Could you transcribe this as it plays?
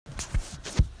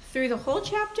through the whole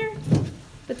chapter,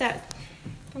 but that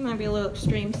might be a little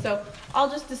extreme. So I'll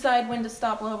just decide when to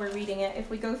stop while we're reading it. If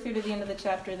we go through to the end of the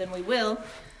chapter, then we will.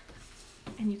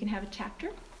 And you can have a chapter.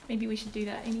 Maybe we should do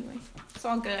that anyway. It's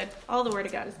all good. All the Word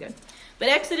of God is good. But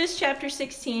Exodus chapter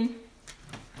 16,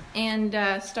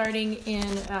 and starting in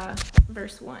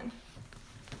verse 1.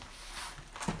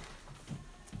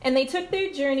 And they took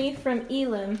their journey from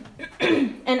Elim,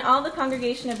 and all the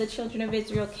congregation of the children of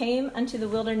Israel came unto the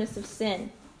wilderness of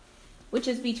Sin, which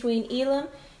is between Elim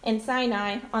and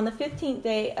Sinai, on the 15th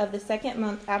day of the 2nd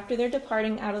month after their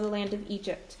departing out of the land of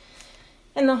Egypt.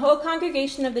 And the whole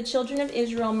congregation of the children of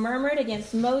Israel murmured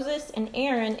against Moses and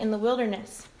Aaron in the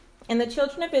wilderness. And the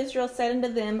children of Israel said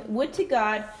unto them, Would to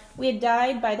God we had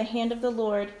died by the hand of the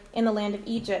Lord in the land of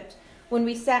Egypt, when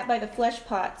we sat by the flesh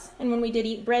pots, and when we did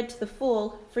eat bread to the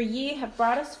full, for ye have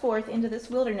brought us forth into this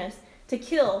wilderness to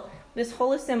kill this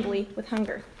whole assembly with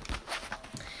hunger.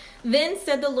 Then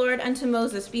said the Lord unto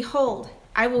Moses, Behold,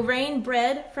 I will rain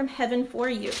bread from heaven for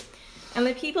you, and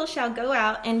the people shall go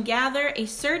out and gather a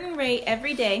certain rate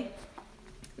every day,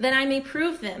 that I may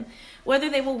prove them, whether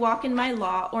they will walk in my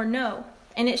law or no.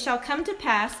 And it shall come to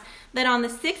pass that on the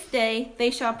 6th day they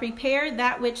shall prepare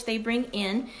that which they bring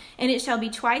in, and it shall be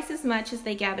twice as much as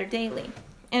they gather daily.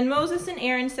 And Moses and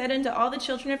Aaron said unto all the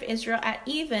children of Israel at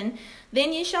even,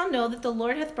 Then ye shall know that the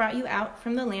Lord hath brought you out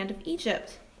from the land of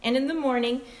Egypt. And in the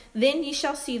morning then ye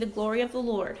shall see the glory of the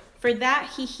Lord, for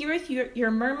that he heareth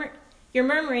your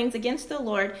murmurings against the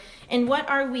Lord. And what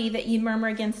are we that ye murmur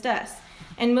against us?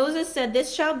 And Moses said,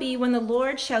 This shall be when the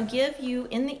Lord shall give you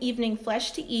in the evening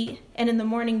flesh to eat, and in the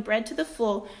morning bread to the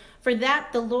full, for that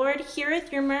the Lord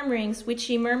heareth your murmurings which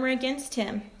ye murmur against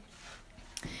him.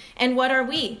 And what are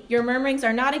we? Your murmurings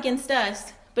are not against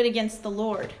us, but against the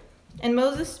Lord. And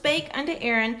Moses spake unto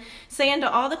Aaron, saying unto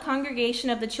all the congregation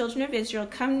of the children of Israel,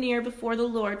 Come near before the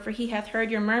Lord, for he hath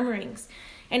heard your murmurings.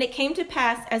 And it came to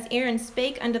pass, as Aaron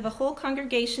spake unto the whole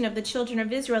congregation of the children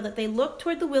of Israel, that they looked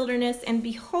toward the wilderness, and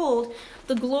behold,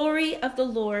 the glory of the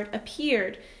Lord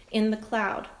appeared in the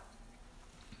cloud.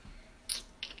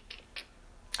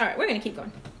 All right, we're going to keep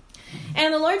going.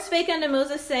 And the Lord spake unto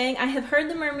Moses, saying, I have heard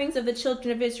the murmurings of the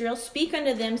children of Israel. Speak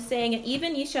unto them, saying, At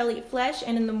even ye shall eat flesh,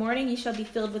 and in the morning ye shall be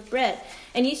filled with bread.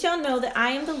 And ye shall know that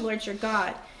I am the Lord your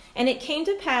God. And it came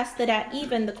to pass that at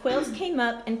even the quails came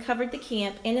up and covered the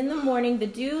camp, and in the morning the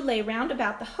dew lay round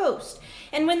about the host.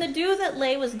 And when the dew that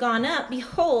lay was gone up,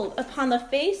 behold, upon the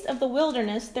face of the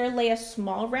wilderness there lay a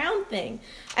small round thing,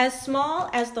 as small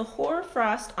as the hoar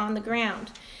frost on the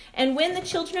ground. And when the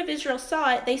children of Israel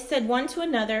saw it, they said one to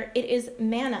another, It is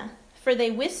manna, for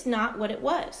they wist not what it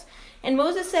was. And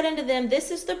Moses said unto them,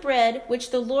 This is the bread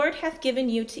which the Lord hath given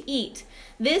you to eat.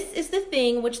 This is the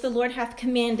thing which the Lord hath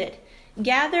commanded.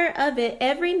 Gather of it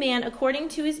every man according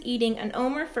to his eating, an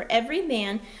omer for every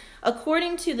man,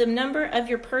 according to the number of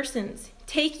your persons.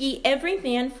 Take ye every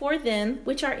man for them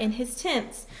which are in his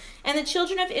tents. And the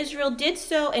children of Israel did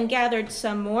so, and gathered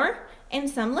some more, and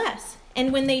some less.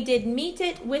 And when they did meet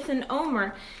it with an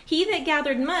omer, he that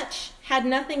gathered much had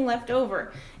nothing left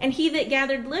over, and he that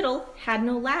gathered little had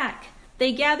no lack.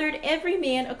 They gathered every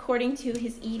man according to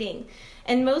his eating.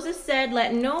 And Moses said,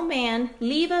 Let no man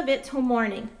leave of it till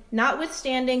morning.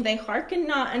 Notwithstanding, they hearkened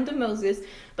not unto Moses,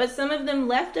 but some of them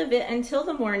left of it until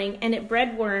the morning, and it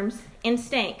bred worms and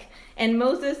stank. And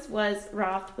Moses was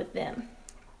wroth with them.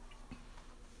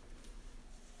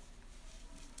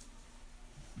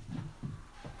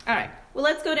 All right, well,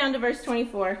 let's go down to verse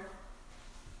 24,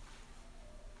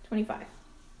 25,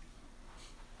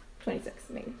 26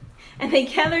 maybe. And they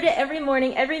gathered it every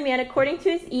morning, every man according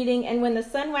to his eating, and when the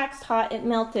sun waxed hot, it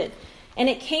melted. And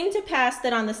it came to pass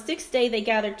that on the 6th day they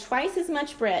gathered twice as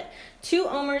much bread, 2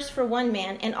 omers for one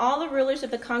man. And all the rulers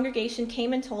of the congregation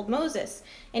came and told Moses.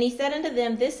 And he said unto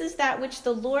them, This is that which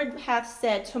the Lord hath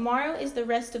said, Tomorrow is the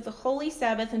rest of the holy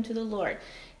Sabbath unto the Lord.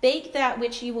 Bake that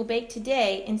which ye will bake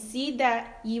today, and seed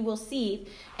that ye will seed,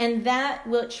 and that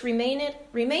which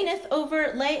remaineth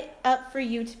over lay up for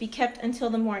you to be kept until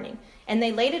the morning. And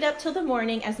they laid it up till the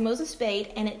morning, as Moses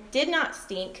bade, and it did not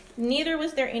stink, neither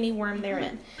was there any worm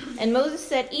therein. And Moses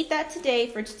said, Eat that today,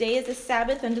 for today is a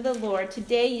Sabbath unto the Lord.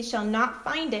 Today ye shall not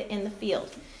find it in the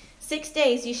field. 6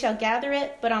 days ye shall gather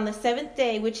it, but on the 7th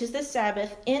day, which is the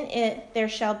Sabbath, in it there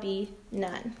shall be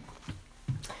none.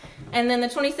 And then the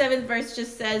 27th verse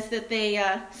just says that they,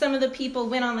 some of the people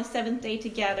went on the 7th day to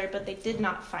gather, but they did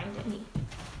not find any.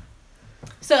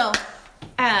 So,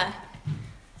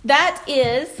 that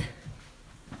is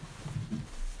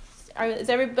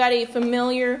everybody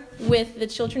familiar with the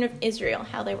children of Israel,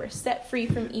 how they were set free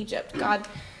from Egypt? God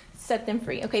set them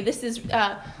free. Okay, this is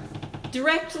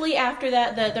directly after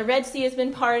that, the Red Sea has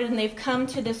been parted, and they've come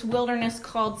to this wilderness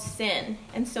called Sin.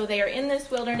 And so they are in this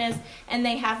wilderness, and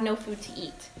they have no food to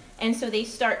eat. And so they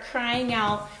start crying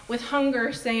out with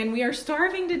hunger, saying, we are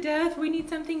starving to death, we need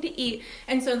something to eat.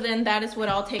 And so then that is what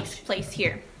all takes place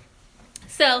here.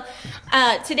 So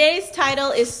today's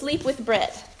title is Sleep with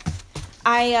Bread.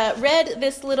 I read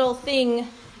this little thing,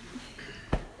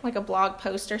 like a blog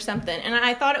post or something, and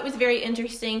I thought it was very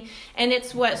interesting, and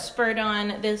it's what spurred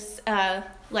on this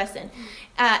lesson.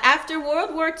 After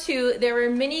World War II, there were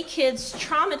many kids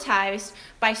traumatized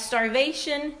by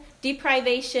starvation,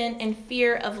 deprivation, and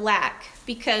fear of lack,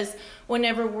 because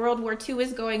whenever World War II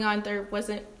was going on, there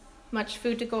wasn't much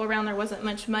food to go around, there wasn't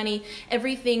much money.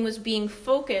 Everything was being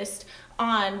focused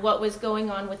on what was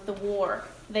going on with the war.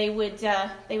 They would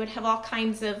have all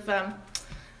kinds of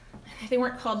they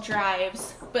weren't called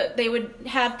drives, but they would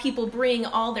have people bring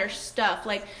all their stuff,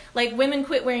 like women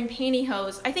quit wearing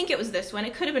pantyhose. I think it was this one.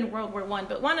 It could have been World War I,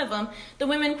 but one of them, the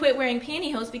women quit wearing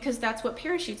pantyhose because that's what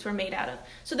parachutes were made out of.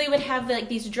 So they would have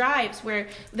these drives where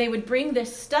they would bring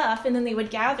this stuff, and then they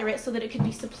would gather it so that it could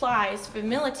be supplies for the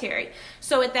military.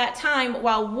 So at that time,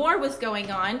 while war was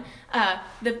going on,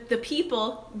 the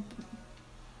people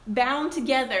bound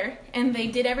together, and they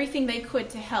did everything they could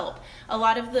to help. A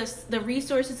lot of the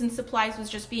resources and supplies was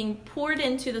just being poured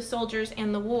into the soldiers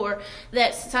and the war,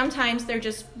 that sometimes there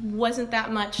just wasn't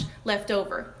that much left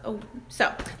over.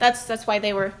 So that's why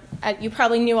they were, you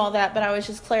probably knew all that, but I was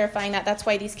just clarifying that. That's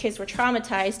why these kids were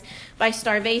traumatized by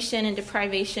starvation and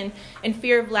deprivation and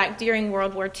fear of lack during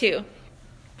World War II.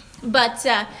 But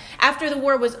after the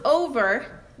war was over,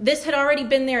 this had already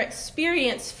been their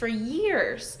experience for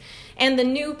years. And the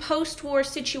new post-war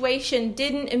situation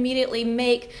didn't immediately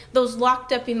make those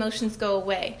locked-up emotions go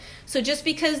away. So just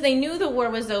because they knew the war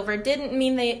was over didn't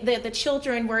mean that the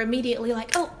children were immediately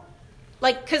like, oh,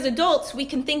 like, because adults, we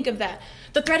can think of that.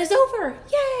 The threat is over.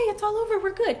 Yay, it's all over.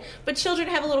 We're good. But children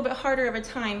have a little bit harder of a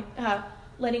time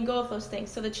letting go of those things.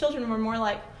 So the children were more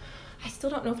like, I still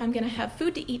don't know if I'm going to have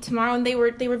food to eat tomorrow. And they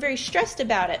were very stressed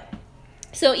about it.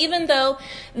 So even though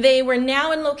they were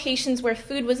now in locations where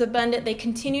food was abundant, they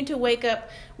continued to wake up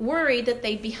worried that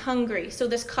they'd be hungry. So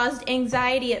this caused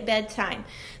anxiety at bedtime.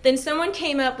 Then someone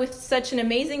came up with such an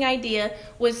amazing idea,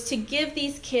 was to give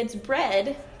these kids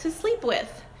bread to sleep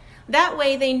with. That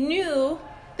way they knew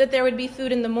that there would be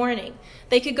food in the morning.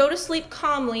 They could go to sleep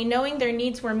calmly, knowing their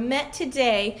needs were met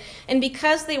today, and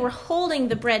because they were holding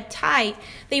the bread tight,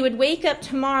 they would wake up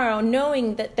tomorrow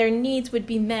knowing that their needs would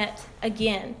be met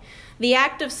again. The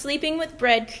act of sleeping with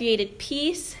bread created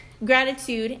peace,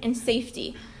 gratitude, and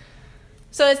safety.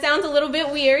 So it sounds a little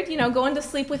bit weird, going to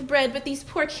sleep with bread, but these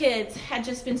poor kids had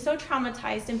just been so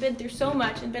traumatized and been through so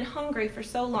much and been hungry for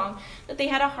so long that they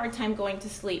had a hard time going to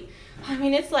sleep. I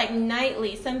mean, it's like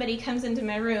nightly somebody comes into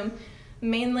my room,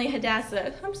 mainly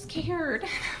Hadassah, I'm scared.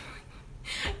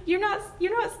 You're not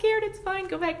scared, it's fine,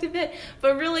 go back to bed.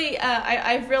 But really,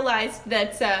 I've realized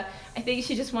that I think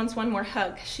she just wants one more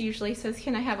hug. She usually says,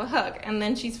 can I have a hug? And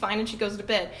then she's fine and she goes to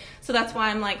bed. So that's why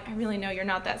I'm like, I really know you're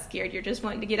not that scared. You're just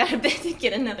wanting to get out of bed to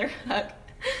get another hug.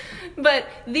 But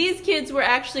these kids were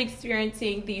actually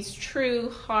experiencing these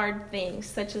true hard things,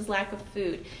 such as lack of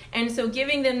food. And so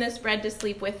giving them this bread to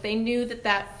sleep with, they knew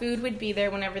that food would be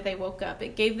there whenever they woke up.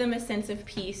 It gave them a sense of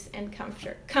peace and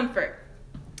comfort.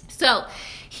 So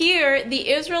here, the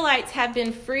Israelites have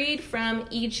been freed from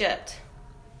Egypt.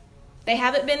 They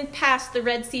haven't been past the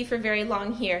Red Sea for very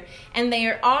long here. And they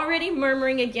are already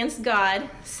murmuring against God,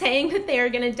 saying that they are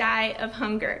going to die of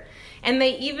hunger. And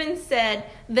they even said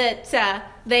that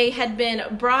they had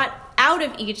been brought out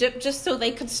of Egypt just so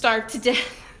they could starve to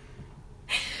death.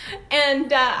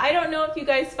 And I don't know if you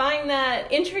guys find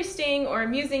that interesting or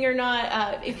amusing or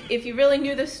not. If you really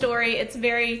knew the story, it's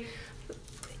very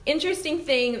interesting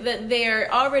thing that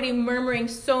they're already murmuring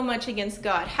so much against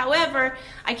God. However,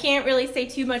 I can't really say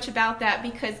too much about that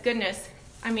because, goodness,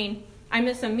 I mean, I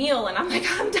miss a meal and I'm like,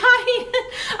 I'm dying.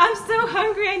 I'm so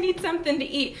hungry. I need something to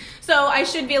eat. So I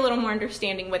should be a little more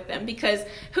understanding with them because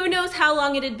who knows how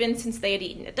long it had been since they had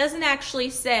eaten. It doesn't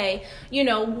actually say,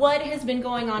 what has been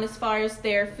going on as far as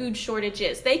their food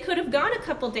shortages. They could have gone a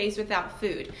couple days without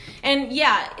food. And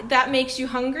yeah, that makes you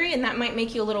hungry and that might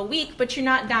make you a little weak, but you're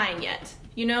not dying yet.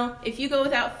 If you go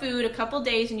without food a couple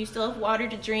days and you still have water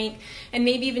to drink and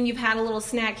maybe even you've had a little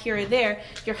snack here or there,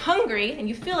 you're hungry and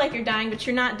you feel like you're dying, but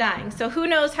you're not dying. So who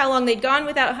knows how long they'd gone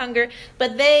without hunger,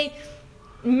 but they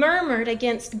murmured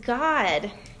against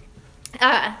God,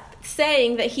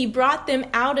 saying that he brought them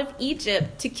out of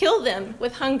Egypt to kill them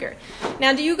with hunger.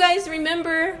 Now, do you guys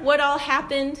remember what all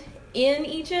happened in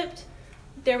Egypt?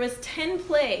 There was 10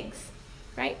 plagues,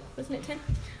 right? Wasn't it 10?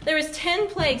 There was 10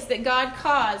 plagues that God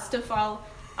caused to fall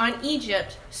on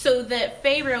Egypt so that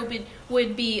Pharaoh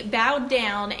would be bowed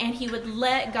down and he would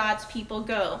let God's people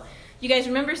go. You guys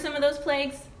remember some of those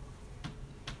plagues?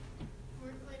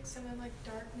 Weren't like some of like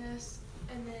darkness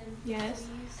and then Yes.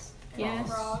 fleas and Yes.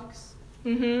 frogs?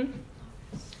 Mm-hmm.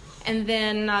 And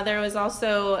then there was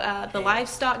also the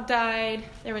livestock died.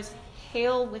 There was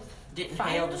hail with Didn't fire.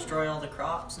 hail destroy all the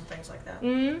crops and things like that?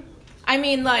 Mm-hmm. I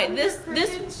mean, like Weren't this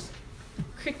there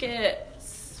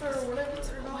crickets. Or whatever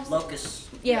they're called? Locusts.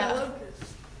 Yeah.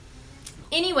 Locusts.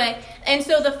 Anyway, and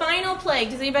so the final plague.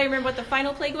 Does anybody remember what the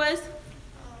final plague was?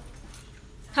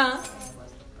 Huh?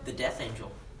 The death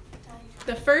angel.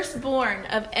 The firstborn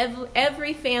of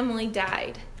every family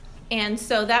died. And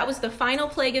so that was the final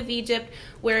plague of Egypt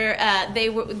where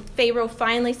Pharaoh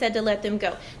finally said to let them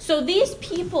go. So these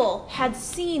people had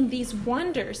seen these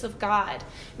wonders of God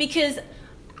because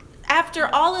after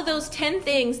all of those 10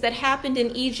 things that happened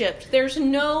in Egypt, there's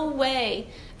no way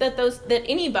that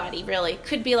anybody really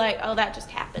could be like, oh, that just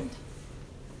happened.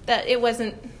 That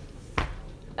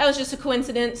was just a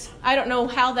coincidence. I don't know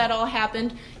how that all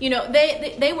happened. You know,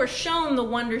 they were shown the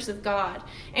wonders of God.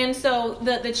 And so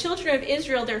the children of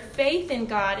Israel, their faith in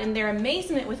God and their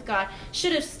amazement with God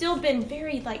should have still been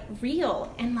very like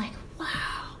real and like,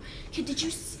 wow. Did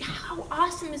you see how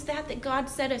awesome is that God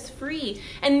set us free?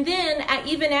 And then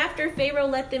even after Pharaoh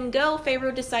let them go,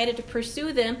 Pharaoh decided to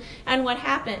pursue them. And what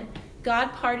happened?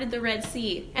 God parted the Red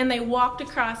Sea and they walked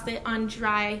across it on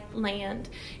dry land.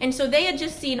 And so they had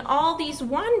just seen all these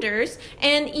wonders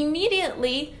and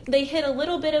immediately they hit a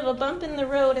little bit of a bump in the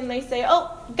road and they say,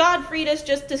 oh, God freed us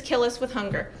just to kill us with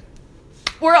hunger.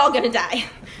 We're all going to die.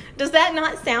 Does that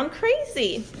not sound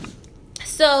crazy?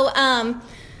 So,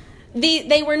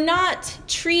 they were not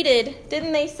treated,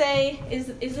 didn't they say, is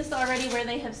this already where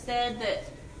they have said that?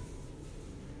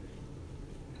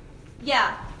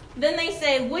 Yeah. Then they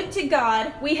say, would to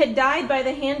God we had died by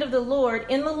the hand of the Lord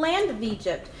in the land of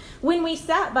Egypt, when we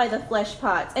sat by the flesh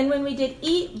pots, and when we did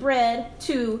eat bread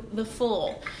to the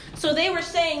full. So they were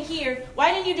saying here,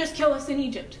 why didn't you just kill us in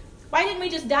Egypt? Why didn't we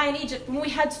just die in Egypt when we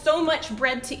had so much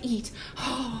bread to eat?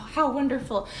 Oh, how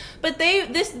wonderful. But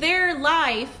their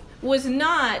life was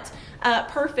not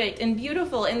perfect and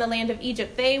beautiful in the land of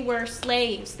Egypt. They were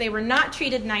slaves. They were not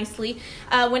treated nicely.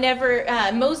 Whenever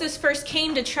Moses first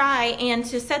came to try and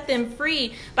to set them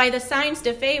free by the signs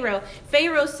to Pharaoh,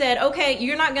 Pharaoh said, okay,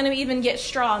 you're not going to even get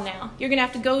straw now. You're going to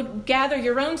have to go gather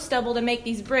your own stubble to make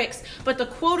these bricks, but the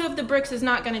quota of the bricks is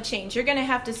not going to change. You're going to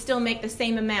have to still make the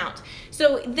same amount.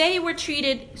 So they were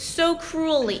treated so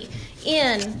cruelly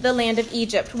in the land of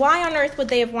Egypt. Why on earth would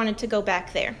they have wanted to go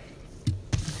back there?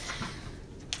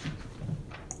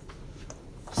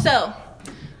 So,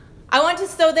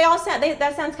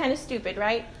 that sounds kind of stupid,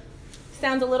 right?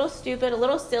 Sounds a little stupid, a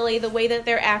little silly, the way that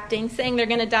they're acting, saying they're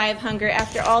going to die of hunger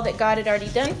after all that God had already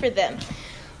done for them.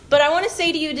 But I want to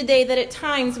say to you today that at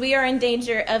times we are in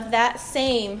danger of that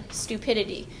same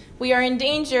stupidity. We are in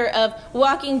danger of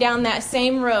walking down that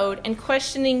same road and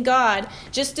questioning God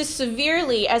just as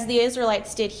severely as the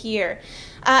Israelites did here.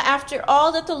 After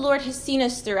all that the Lord has seen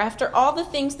us through, after all the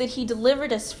things that he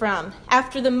delivered us from,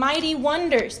 after the mighty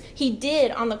wonders he did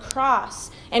on the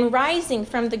cross and rising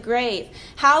from the grave,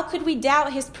 how could we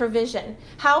doubt his provision?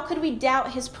 How could we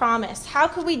doubt his promise? How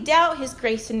could we doubt his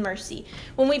grace and mercy?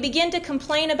 When we begin to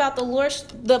complain about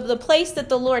the place that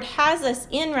the Lord has us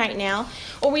in right now,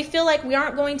 or we feel like we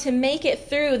aren't going to make it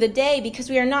through the day because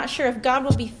we are not sure if God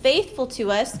will be faithful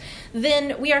to us,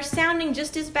 then we are sounding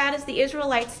just as bad as the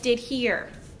Israelites did here.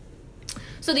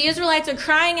 So the Israelites are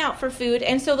crying out for food,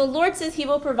 and so the Lord says he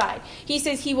will provide. He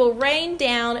says he will rain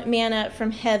down manna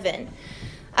from heaven.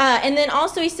 And then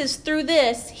also he says through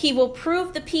this, he will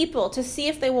prove the people to see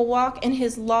if they will walk in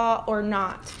his law or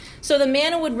not. So the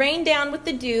manna would rain down with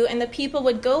the dew, and the people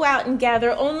would go out and gather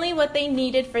only what they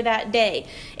needed for that day.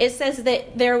 It says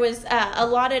that there was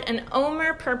allotted an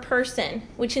omer per person,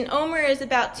 which an omer is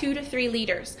about 2 to 3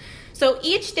 liters. So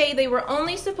each day they were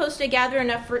only supposed to gather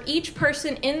enough for each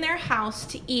person in their house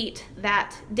to eat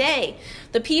that day.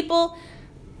 The people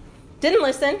didn't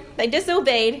listen, they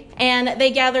disobeyed, and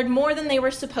they gathered more than they were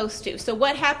supposed to. So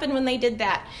what happened when they did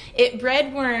that? It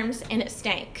bred worms and it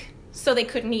stank. So they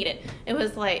couldn't eat it. It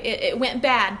was like, it went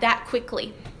bad that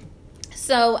quickly.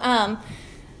 So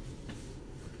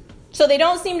they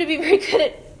don't seem to be very good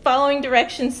at following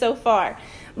directions so far.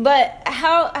 But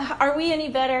how are we any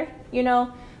better? You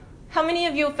know, how many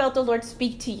of you have felt the Lord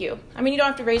speak to you? I mean, you don't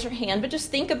have to raise your hand, but just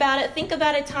think about it. Think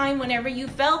about a time whenever you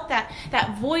felt that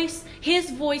voice, his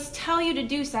voice, tell you to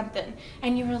do something.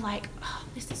 And you were like, oh,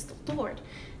 this is the Lord.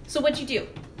 So what'd you do?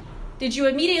 Did you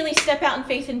immediately step out in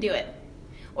faith and do it?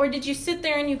 Or did you sit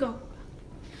there and you go,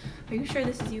 are you sure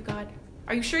this is you, God?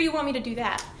 Are you sure you want me to do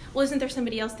that? Well, isn't there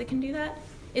somebody else that can do that?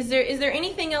 Is there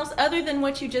anything else other than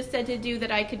what you just said to do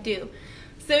that I could do?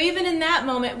 So even in that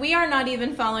moment, we are not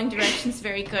even following directions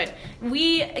very good.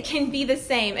 We can be the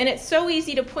same. And it's so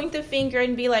easy to point the finger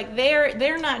and be like,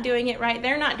 they're not doing it right.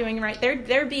 They're not doing it right.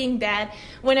 They're being bad,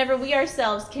 whenever we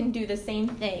ourselves can do the same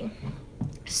thing.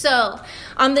 So,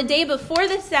 on the day before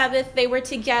the Sabbath, they were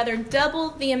to gather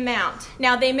double the amount.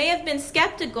 Now, they may have been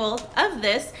skeptical of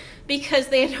this because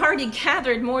they had already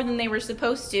gathered more than they were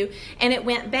supposed to, and it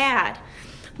went bad.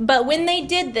 But when they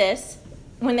did this,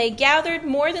 when they gathered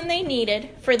more than they needed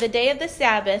for the day of the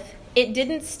Sabbath, it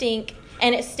didn't stink,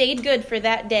 and it stayed good for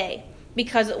that day,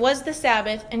 because it was the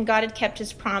Sabbath, and God had kept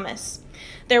his promise.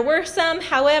 There were some,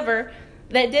 however,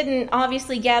 that didn't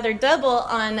obviously gather double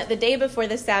on the day before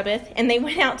the Sabbath, and they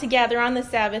went out to gather on the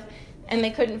Sabbath, and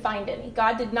they couldn't find any.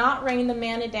 God did not rain the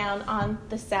manna down on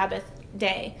the Sabbath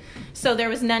day, so there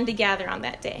was none to gather on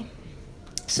that day.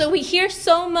 So we hear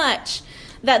so much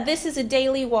that this is a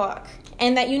daily walk,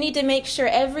 and that you need to make sure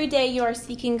every day you are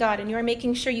seeking God, and you are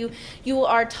making sure you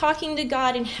are talking to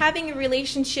God and having a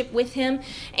relationship with him,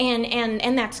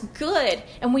 and that's good.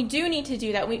 And we do need to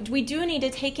do that. We do need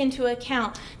to take into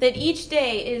account that each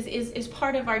day is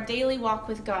part of our daily walk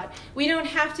with God. We don't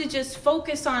have to just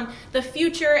focus on the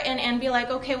future and be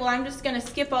like, okay, well, I'm just going to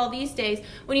skip all these days.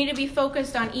 We need to be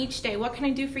focused on each day. What can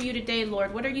I do for you today,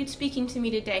 Lord? What are you speaking to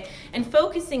me today? And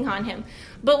focusing on him.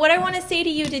 But what I want to say to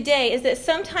you today is that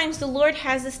sometimes the Lord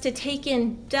has us to take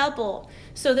in double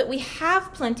so that we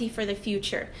have plenty for the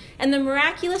future. And the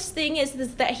miraculous thing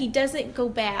is that he doesn't go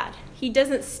bad. He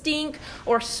doesn't stink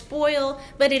or spoil,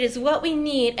 but it is what we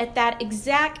need at that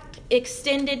exact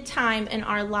extended time in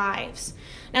our lives.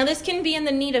 Now, this can be in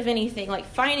the need of anything, like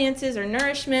finances or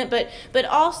nourishment, but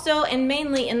also and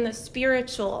mainly in the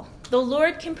spiritual. The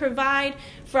Lord can provide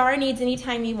for our needs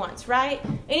anytime he wants, right?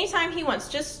 Anytime he wants,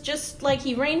 just like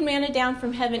he rained manna down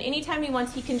from heaven, anytime he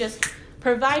wants, he can just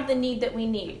provide the need that we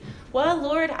need. Well,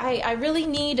 Lord, I really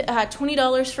need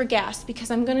 $20 for gas because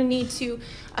I'm going to need to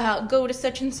go to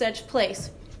such and such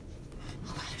place.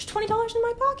 Oh, God, there's $20 in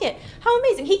my pocket. How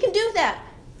amazing. He can do that.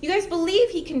 You guys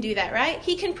believe he can do that, right?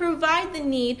 He can provide the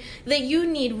need that you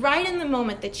need right in the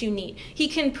moment that you need. He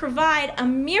can provide a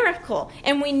miracle,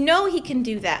 and we know he can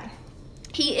do that.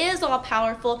 He is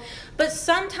all-powerful, but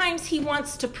sometimes he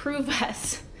wants to prove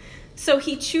us. So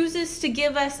he chooses to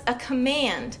give us a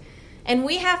command, and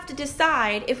we have to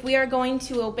decide if we are going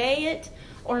to obey it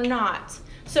or not.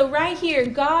 So right here,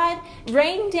 God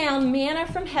rained down manna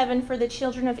from heaven for the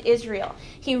children of Israel.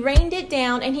 He rained it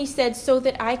down, and he said, so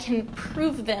that I can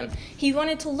prove them. He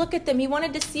wanted to look at them. He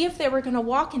wanted to see if they were going to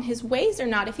walk in his ways or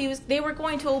not, if they were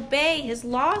going to obey his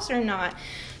laws or not.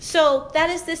 So that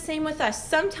is the same with us.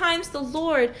 Sometimes the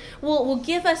Lord will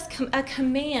give us a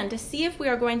command to see if we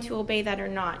are going to obey that or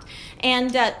not. And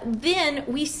then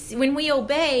when we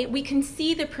obey, we can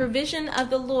see the provision of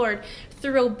the Lord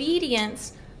through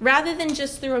obedience rather than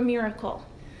just through a miracle.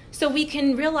 So we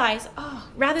can realize,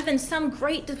 rather than some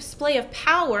great display of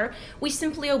power, we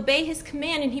simply obey his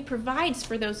command and he provides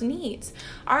for those needs.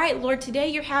 All right, Lord, today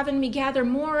you're having me gather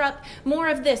more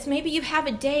of this. Maybe you have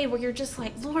a day where you're just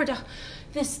like, Lord,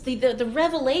 the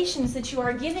revelations that you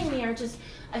are giving me are just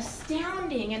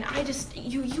astounding, and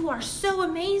you are so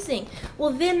amazing.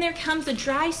 Well, then there comes a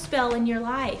dry spell in your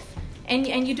life.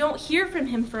 And you don't hear from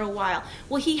him for a while.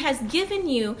 Well, he has given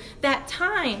you that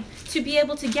time to be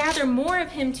able to gather more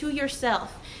of him to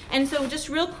yourself. And so just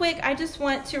real quick, I just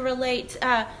want to relate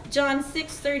John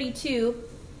 6:32.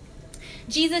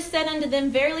 Jesus said unto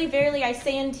them, verily, verily, I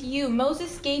say unto you,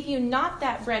 Moses gave you not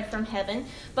that bread from heaven,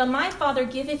 but my Father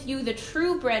giveth you the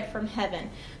true bread from heaven.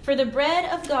 For the bread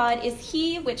of God is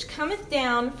he which cometh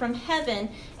down from heaven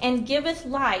and giveth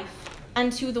life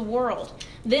unto the world.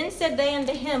 Then said they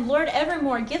unto him, Lord,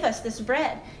 evermore give us this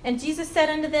bread. And Jesus said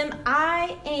unto them,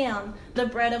 I am the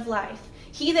bread of life.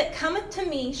 He that cometh to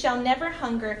me shall never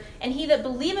hunger, and he that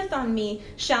believeth on me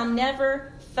shall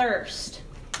never thirst.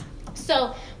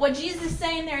 So what Jesus is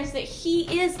saying there is that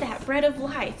he is that bread of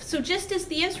life. So just as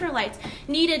the Israelites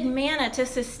needed manna to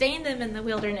sustain them in the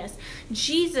wilderness,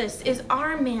 Jesus is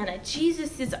our manna.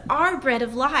 Jesus is our bread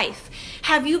of life.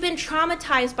 Have you been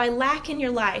traumatized by lack in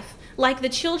your life, like the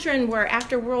children were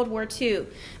after World War II?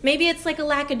 Maybe it's like a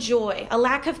lack of joy, a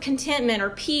lack of contentment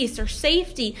or peace or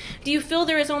safety. Do you feel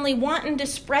there is only want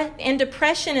and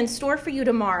depression in store for you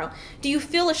tomorrow? Do you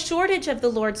feel a shortage of the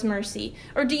Lord's mercy?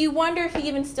 Or do you wonder if he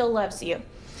even still loves you?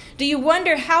 Do you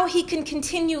wonder how he can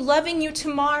continue loving you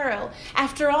tomorrow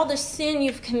after all the sin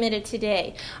you've committed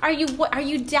today? Are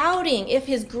you doubting if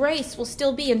his grace will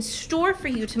still be in store for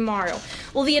you tomorrow?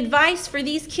 Well, the advice for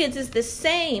these kids is the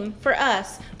same for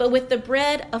us, but with the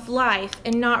bread of life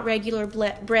and not regular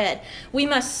bread. We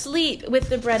must sleep with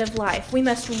the bread of life. We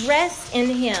must rest in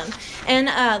him.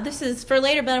 And this is for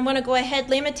later, but I want to go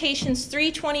ahead. Lamentations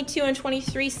 3:22 and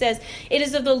 23 says, "It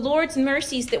is of the Lord's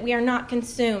mercies that we are not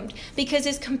consumed, because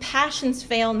his compassions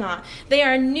fail not. They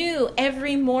are new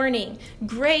every morning.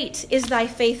 Great is thy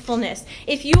faithfulness."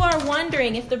 If you are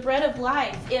wondering if the bread of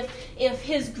life, if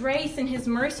his grace and his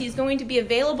mercy is going to be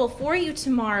available for you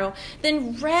tomorrow,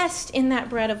 then rest in that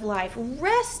bread of life.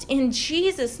 Rest in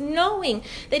Jesus, knowing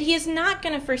that he is not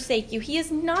going to forsake you. He is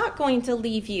not going to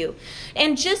leave you.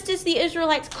 And just as the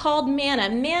Israelites called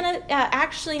manna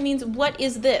actually means, what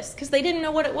is this? Because they didn't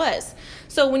know what it was.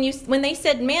 So when they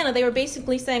said manna, they were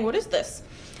basically saying, what is this?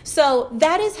 So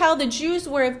that is how the Jews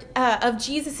were of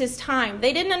Jesus' time.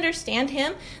 They didn't understand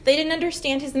him. They didn't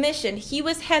understand his mission. He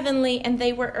was heavenly and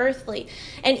they were earthly.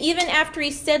 And even after he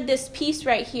said this piece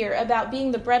right here about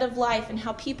being the bread of life and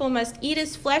how people must eat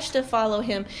his flesh to follow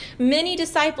him, many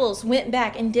disciples went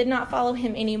back and did not follow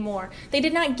him anymore. They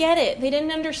did not get it. They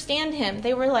didn't understand him.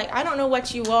 They were like, I don't know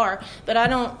what you are, but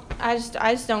I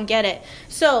just don't get it.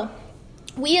 So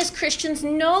we as Christians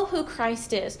know who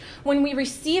Christ is. When we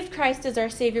received Christ as our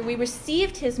Savior, we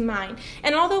received his mind.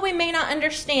 And although we may not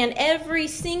understand every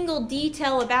single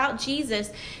detail about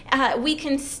Jesus, we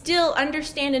can still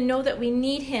understand and know that we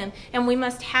need him, and we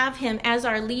must have him as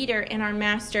our leader and our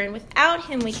master. And without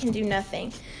him, we can do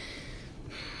nothing.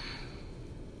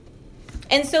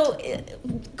 And so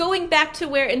going back to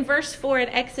where in verse 4 in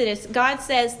Exodus, God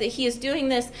says that he is doing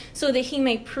this so that he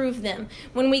may prove them.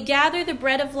 When we gather the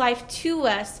bread of life to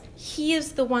us, he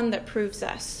is the one that proves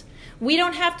us. We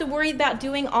don't have to worry about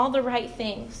doing all the right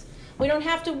things. We don't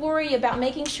have to worry about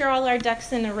making sure all our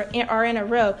ducks are in a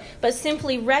row, but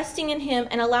simply resting in him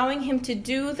and allowing him to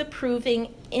do the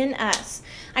proving in us.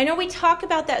 I know we talk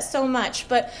about that so much,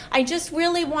 but I just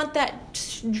really want that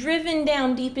driven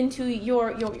down deep into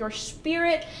your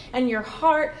spirit and your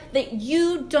heart, that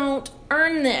you don't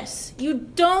earn this. You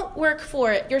don't work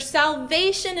for it. Your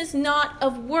salvation is not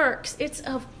of works. It's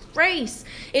of grace.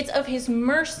 It's of his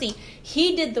mercy.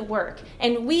 He did the work,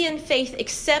 and we in faith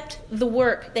accept the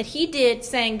work that he did,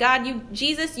 saying, God,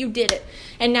 Jesus, you did it,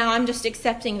 and now I'm just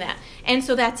accepting that. And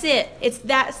so that's it. It's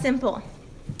that simple.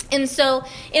 And so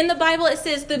in the Bible it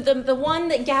says the one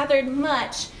that gathered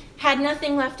much had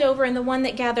nothing left over, and the one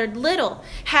that gathered little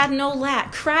had no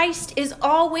lack. Christ is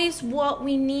always what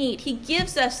we need. He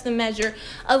gives us the measure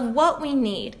of what we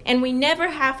need, and we never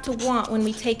have to want when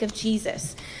we take of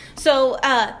Jesus. So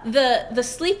the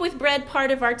sleep with bread part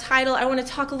of our title, I want to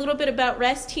talk a little bit about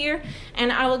rest here,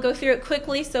 and I will go through it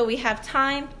quickly so we have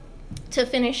time to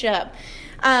finish up.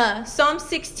 Psalm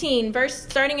 16,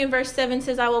 starting in verse 7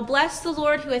 says, I will bless the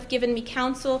Lord who hath given me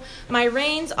counsel. My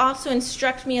reins also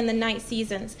instruct me in the night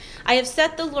seasons. I have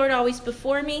set the Lord always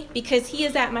before me, because he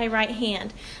is at my right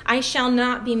hand. I shall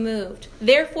not be moved.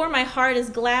 Therefore my heart is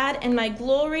glad, and my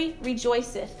glory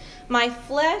rejoiceth. My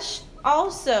flesh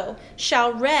also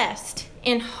shall rest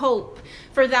in hope.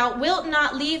 For thou wilt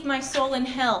not leave my soul in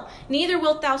hell, neither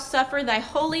wilt thou suffer thy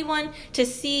Holy One to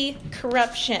see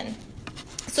corruption.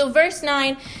 So verse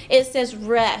 9, it says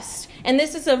rest. And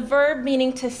this is a verb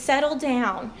meaning to settle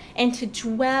down and to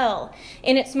dwell.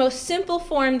 In its most simple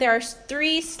form, there are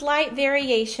 3 slight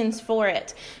variations for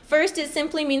it. First, it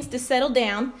simply means to settle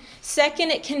down.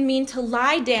 Second, it can mean to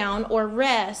lie down or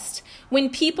rest. When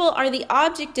people are the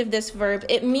object of this verb,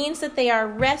 it means that they are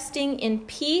resting in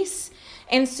peace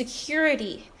and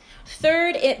security.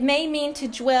 Third, it may mean to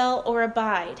dwell or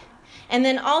abide. And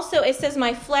then also it says,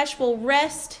 my flesh will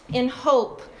rest in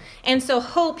hope. And so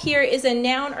hope here is a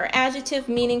noun or adjective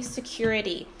meaning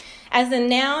security. As a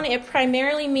noun, it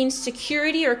primarily means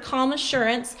security or calm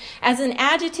assurance. As an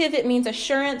adjective, it means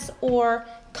assurance or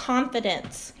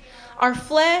confidence. Our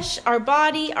flesh, our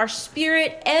body, our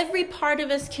spirit, every part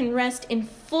of us can rest in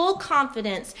full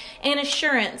confidence and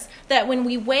assurance that when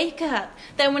we wake up,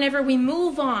 that whenever we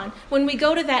move on, when we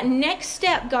go to that next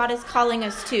step God is calling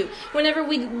us to, whenever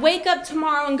we wake up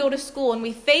tomorrow and go to school and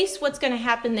we face what's going to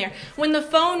happen there, when the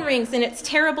phone rings and it's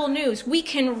terrible news, we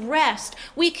can rest,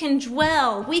 we can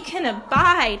dwell, we can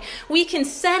abide, we can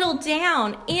settle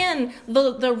down in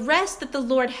the rest that the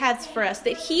Lord has for us,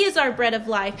 that he is our bread of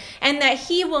life and that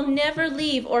he will never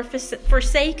leave or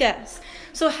forsake us.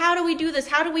 So how do we do this?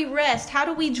 How do we rest? How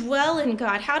do we dwell in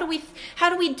God? How do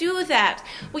we do that?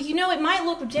 Well, it might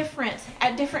look different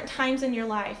at different times in your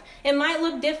life. It might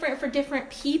look different for different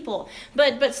people.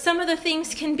 But some of the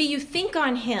things can be, you think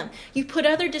on him. You put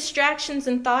other distractions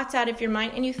and thoughts out of your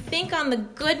mind, and you think on the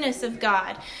goodness of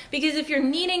God. Because if you're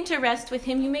needing to rest with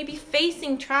him, you may be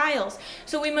facing trials.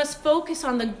 So we must focus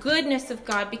on the goodness of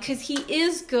God, because he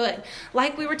is good.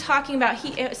 Like we were talking about,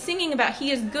 singing about,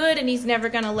 he is good and he's never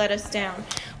going to let us down.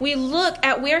 We look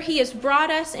at where he has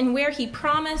brought us and where he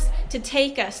promised to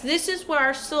take us. This is where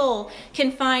our soul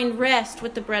can find rest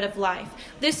with the bread of life.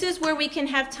 This is where we can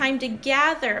have time to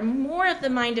gather more of the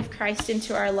mind of Christ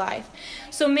into our life.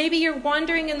 So maybe you're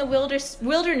wandering in the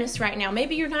wilderness right now.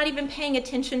 Maybe you're not even paying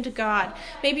attention to God.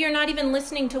 Maybe you're not even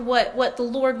listening to what the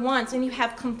Lord wants, and you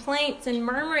have complaints and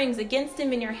murmurings against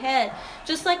him in your head,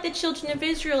 just like the children of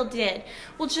Israel did.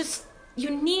 Well, you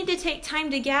need to take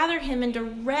time to gather him and to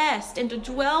rest and to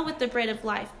dwell with the bread of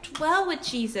life. Dwell with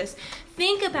Jesus.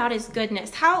 Think about his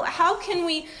goodness. How can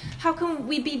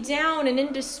we be down and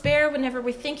in despair whenever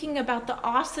we're thinking about the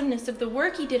awesomeness of the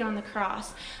work he did on the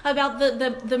cross, about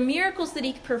the miracles that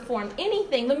he performed,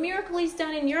 anything, the miracle he's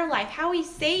done in your life, how he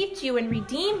saved you and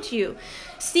redeemed you.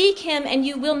 Seek him and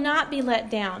you will not be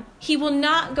let down. He will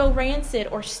not go rancid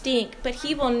or stink, but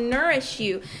he will nourish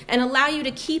you and allow you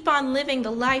to keep on living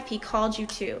the life he called you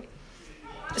to.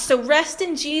 So rest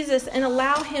in Jesus and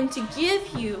allow him to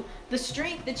give you the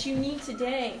strength that you need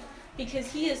today,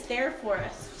 because he is there for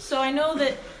us. So I know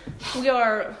that we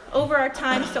are over our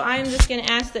time, so I'm just going to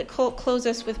ask that Colt close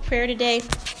us with prayer today,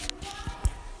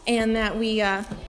 and that we